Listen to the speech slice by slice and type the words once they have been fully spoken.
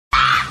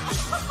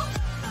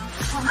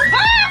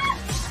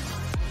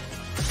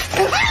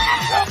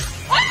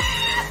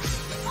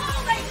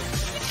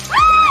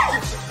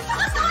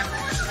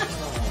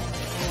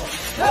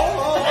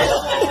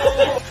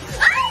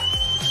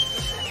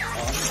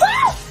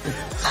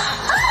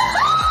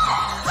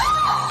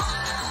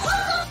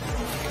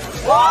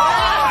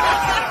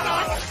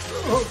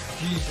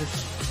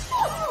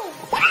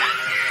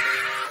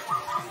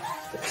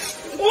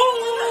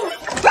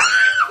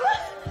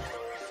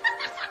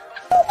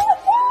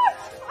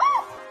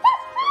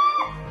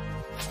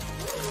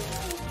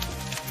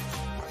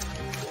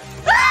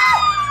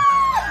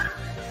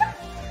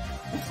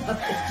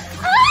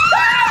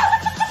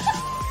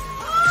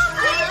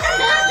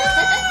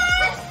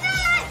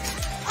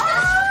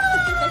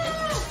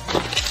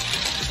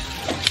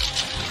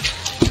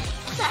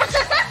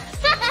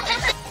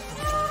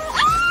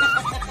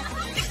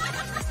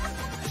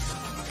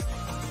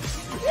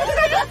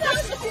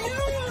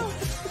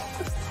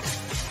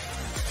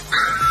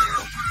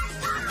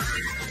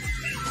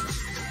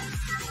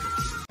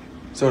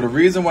So the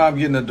reason why I'm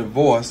getting a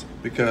divorce,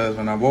 because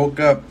when I woke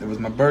up, it was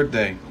my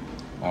birthday.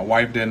 My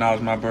wife didn't acknowledge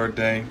my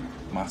birthday.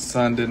 My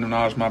son didn't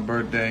acknowledge my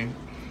birthday.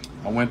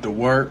 I went to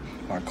work.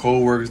 My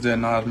co-workers didn't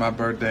acknowledge my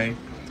birthday.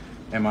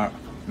 And my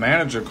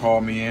manager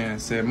called me in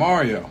and said,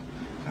 Mario.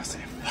 I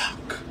said,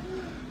 fuck.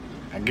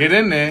 I get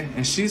in there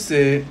and she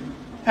said,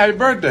 happy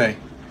birthday.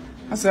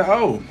 I said,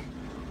 oh,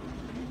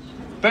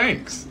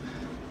 thanks.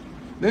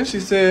 Then she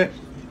said,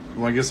 you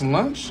want to get some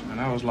lunch?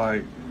 And I was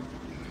like,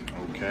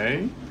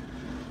 okay.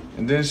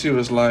 And then she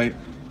was like,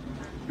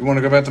 you want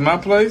to go back to my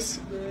place?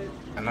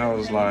 And I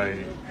was like,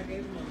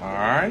 all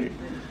right.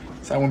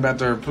 So I went back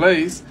to her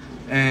place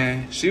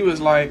and she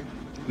was like,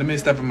 let me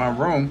step in my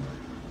room.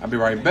 I'll be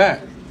right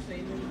back.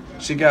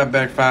 She got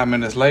back 5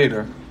 minutes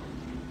later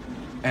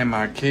and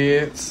my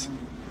kids,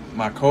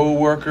 my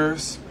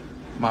co-workers,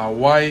 my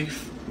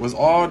wife was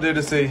all there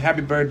to say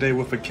happy birthday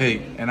with a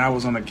cake. And I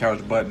was on the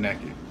couch butt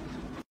naked.